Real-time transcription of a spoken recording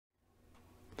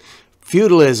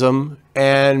Feudalism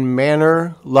and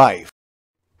manor life.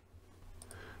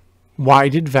 Why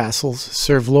did vassals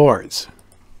serve lords?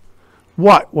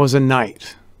 What was a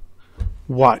knight?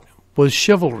 What was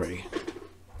chivalry?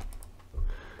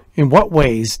 In what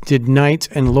ways did knights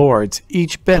and lords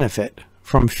each benefit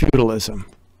from feudalism?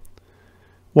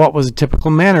 What was a typical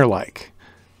manor like?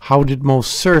 How did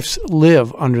most serfs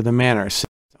live under the manor system?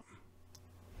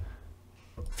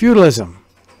 Feudalism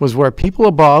was where people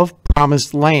above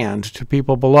promised land to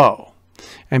people below,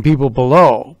 and people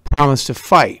below promised to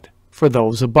fight for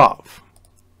those above.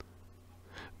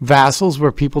 Vassals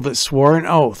were people that swore an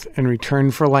oath in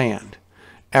return for land.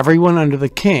 Everyone under the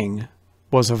king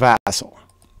was a vassal.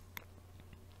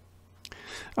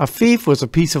 A fief was a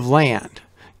piece of land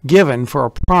given for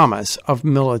a promise of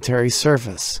military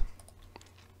service.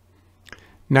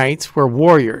 Knights were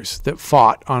warriors that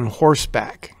fought on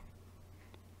horseback.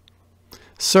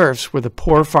 Serfs were the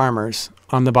poor farmers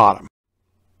on the bottom.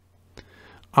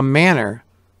 A manor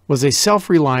was a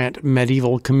self-reliant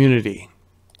medieval community.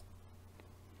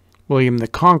 William the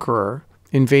Conqueror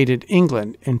invaded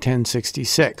England in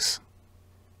 1066.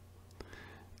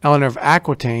 Eleanor of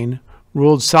Aquitaine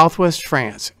ruled southwest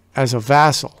France as a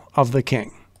vassal of the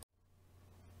king.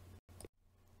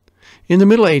 In the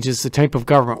Middle Ages, the type of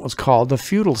government was called the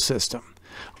feudal system.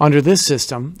 Under this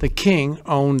system, the king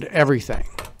owned everything.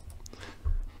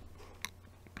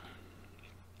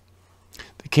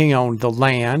 The king owned the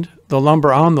land, the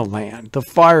lumber on the land, the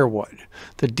firewood,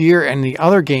 the deer and the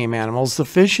other game animals, the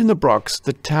fish in the brooks,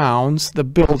 the towns, the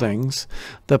buildings,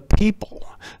 the people,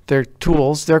 their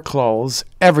tools, their clothes,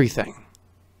 everything.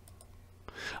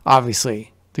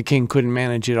 Obviously, the king couldn't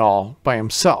manage it all by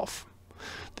himself.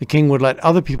 The king would let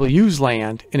other people use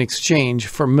land in exchange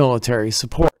for military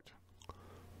support.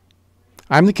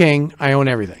 I'm the king, I own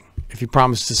everything. If you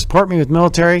promise to support me with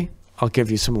military, I'll give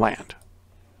you some land.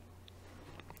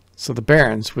 So the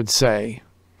barons would say,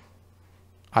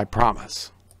 I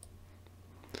promise.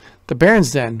 The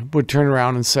barons then would turn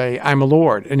around and say, I'm a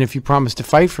lord, and if you promise to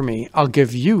fight for me, I'll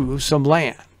give you some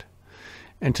land.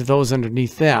 And to those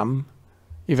underneath them,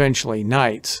 eventually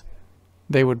knights,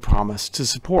 they would promise to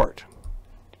support.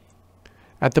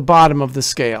 At the bottom of the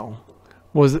scale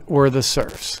were the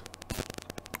serfs.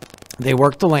 They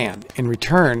worked the land. In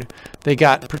return, they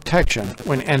got protection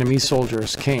when enemy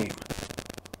soldiers came.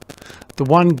 The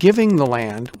one giving the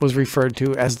land was referred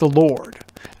to as the lord,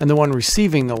 and the one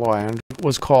receiving the land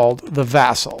was called the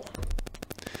vassal.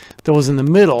 Those in the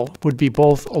middle would be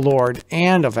both a lord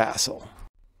and a vassal.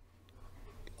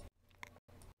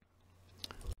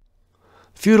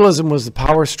 Feudalism was the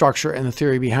power structure and the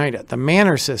theory behind it. The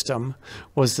manor system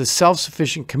was the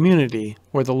self-sufficient community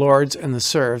where the lords and the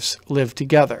serfs lived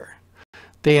together.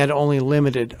 They had only a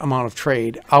limited amount of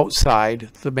trade outside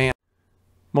the manor.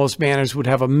 Most manors would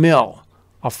have a mill,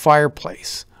 a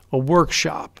fireplace, a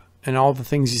workshop, and all the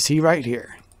things you see right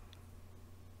here.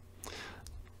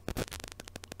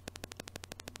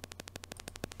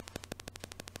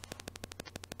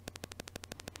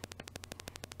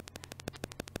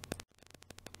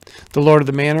 The lord of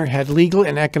the manor had legal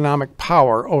and economic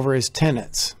power over his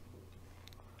tenants.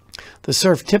 The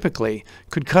serf typically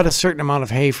could cut a certain amount of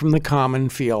hay from the common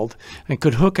field and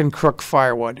could hook and crook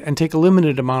firewood and take a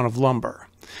limited amount of lumber.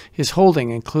 His holding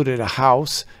included a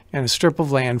house and a strip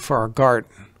of land for a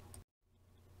garden.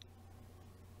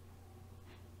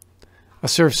 A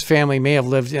serf's family may have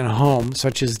lived in a home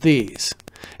such as these.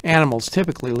 Animals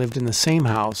typically lived in the same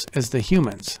house as the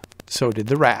humans. So did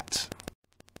the rats.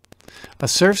 A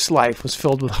serf's life was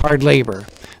filled with hard labor.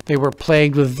 They were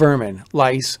plagued with vermin,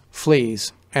 lice,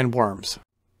 fleas, and worms.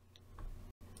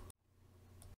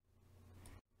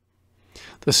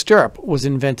 The stirrup was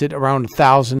invented around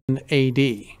 1000 AD.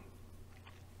 The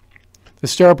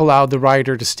stirrup allowed the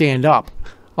rider to stand up,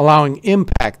 allowing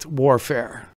impact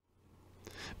warfare.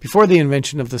 Before the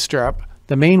invention of the stirrup,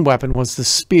 the main weapon was the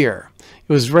spear.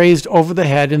 It was raised over the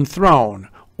head and thrown,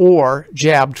 or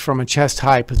jabbed from a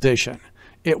chest-high position.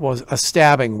 It was a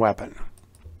stabbing weapon.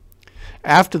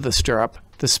 After the stirrup,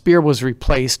 the spear was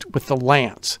replaced with the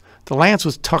lance. The lance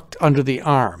was tucked under the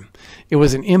arm. It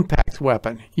was an impact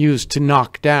weapon used to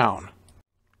knock down.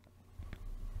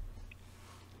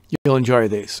 You'll enjoy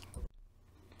these.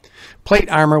 Plate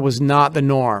armor was not the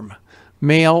norm.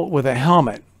 Mail with a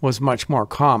helmet was much more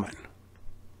common.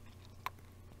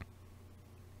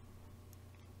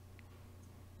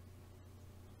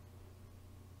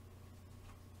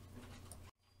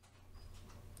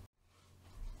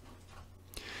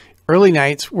 Early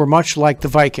knights were much like the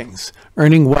Vikings,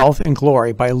 earning wealth and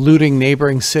glory by looting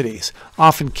neighboring cities,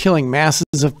 often killing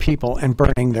masses of people and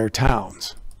burning their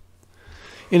towns.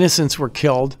 Innocents were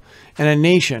killed, and a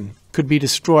nation could be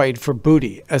destroyed for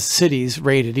booty as cities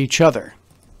raided each other.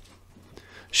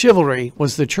 Chivalry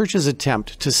was the church's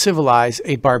attempt to civilize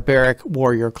a barbaric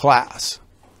warrior class.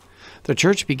 The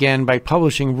church began by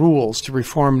publishing rules to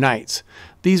reform knights.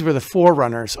 These were the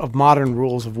forerunners of modern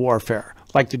rules of warfare,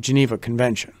 like the Geneva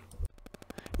Convention.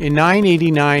 In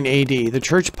 989 AD, the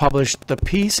church published the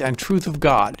Peace and Truth of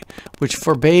God, which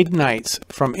forbade knights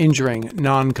from injuring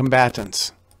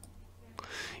non-combatants.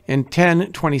 In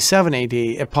 1027 AD,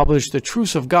 it published the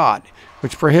Truce of God,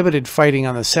 which prohibited fighting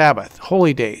on the Sabbath,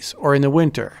 holy days, or in the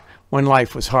winter, when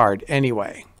life was hard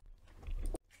anyway.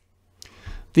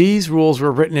 These rules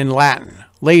were written in Latin,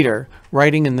 later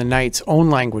writing in the knights' own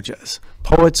languages.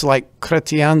 Poets like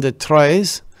Chrétien de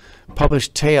Troyes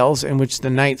published tales in which the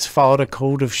knights followed a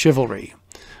code of chivalry.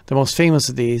 The most famous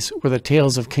of these were the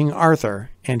tales of King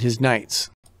Arthur and his knights.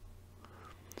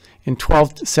 In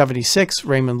 1276,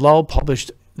 Raymond Lull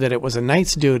published that it was a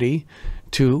knight's duty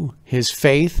to his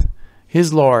faith,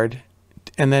 his lord,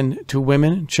 and then to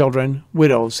women, children,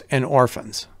 widows, and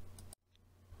orphans.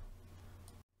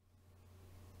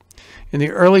 In the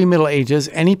early Middle Ages,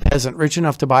 any peasant rich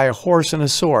enough to buy a horse and a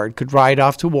sword could ride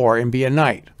off to war and be a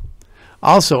knight.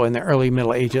 Also in the early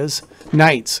Middle Ages,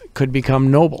 knights could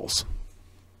become nobles.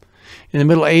 In the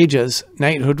Middle Ages,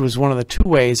 knighthood was one of the two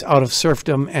ways out of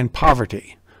serfdom and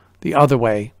poverty. The other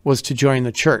way was to join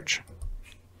the church.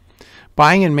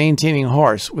 Buying and maintaining a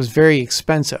horse was very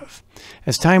expensive.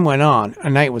 As time went on, a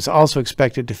knight was also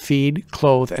expected to feed,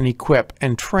 clothe, and equip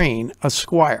and train a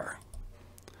squire.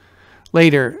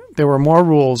 Later, there were more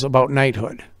rules about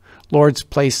knighthood. Lords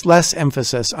placed less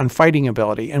emphasis on fighting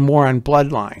ability and more on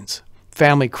bloodlines,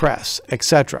 family crests,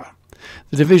 etc.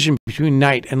 The division between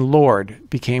knight and lord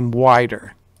became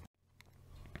wider.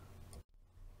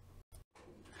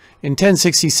 In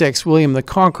 1066, William the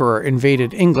Conqueror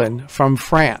invaded England from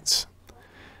France.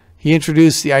 He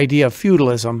introduced the idea of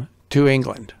feudalism to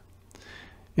England.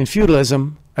 In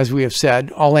feudalism, as we have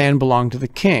said, all land belonged to the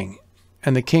king,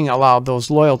 and the king allowed those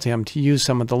loyal to him to use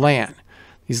some of the land.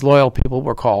 These loyal people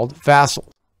were called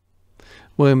vassals.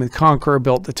 William the Conqueror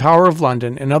built the Tower of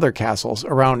London and other castles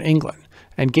around England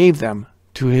and gave them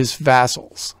to his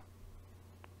vassals.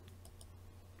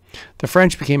 The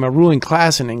French became a ruling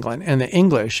class in England, and the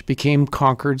English became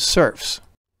conquered serfs.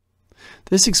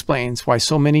 This explains why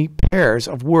so many pairs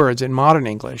of words in modern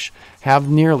English have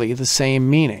nearly the same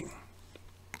meaning.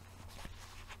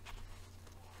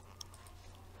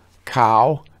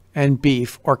 Cow and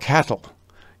beef or cattle,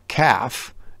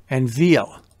 calf and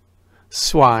veal,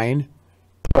 swine,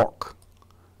 pork,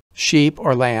 sheep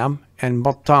or lamb and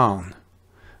mouton,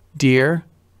 deer,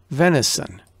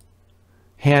 venison,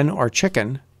 hen or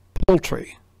chicken,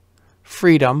 poultry,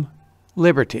 freedom,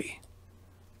 liberty,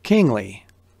 kingly,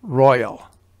 royal,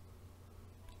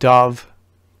 dove,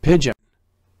 pigeon,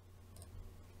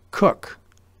 cook,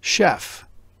 chef,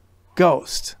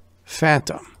 ghost,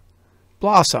 phantom,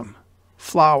 blossom,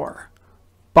 flower,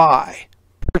 buy,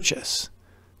 purchase,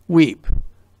 weep,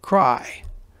 cry,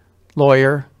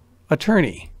 lawyer,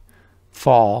 attorney,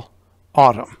 fall,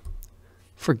 autumn,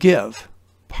 forgive,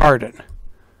 pardon,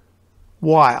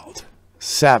 wild,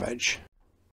 savage.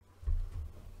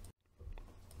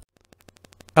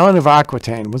 Ellen of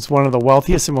Aquitaine was one of the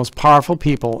wealthiest and most powerful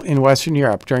people in Western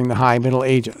Europe during the High Middle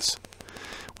Ages.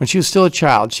 When she was still a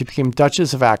child, she became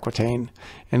Duchess of Aquitaine,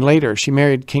 and later she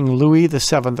married King Louis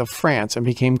VII of France and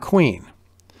became queen.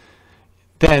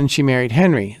 Then she married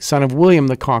Henry, son of William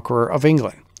the Conqueror of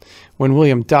England. When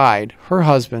William died, her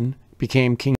husband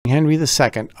became King Henry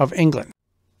II of England.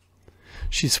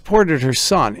 She supported her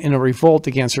son in a revolt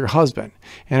against her husband,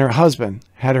 and her husband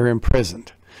had her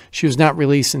imprisoned. She was not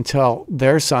released until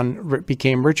their son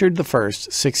became Richard I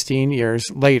 16 years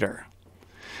later.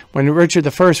 When Richard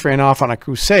I ran off on a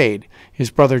crusade,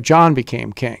 his brother John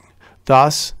became king.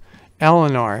 Thus,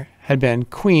 Eleanor had been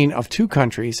queen of two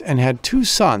countries and had two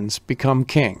sons become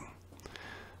king.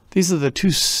 These are the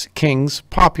two kings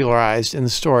popularized in the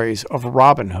stories of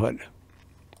Robin Hood.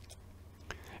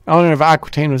 Eleanor of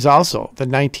Aquitaine was also the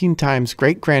 19 times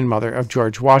great-grandmother of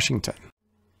George Washington.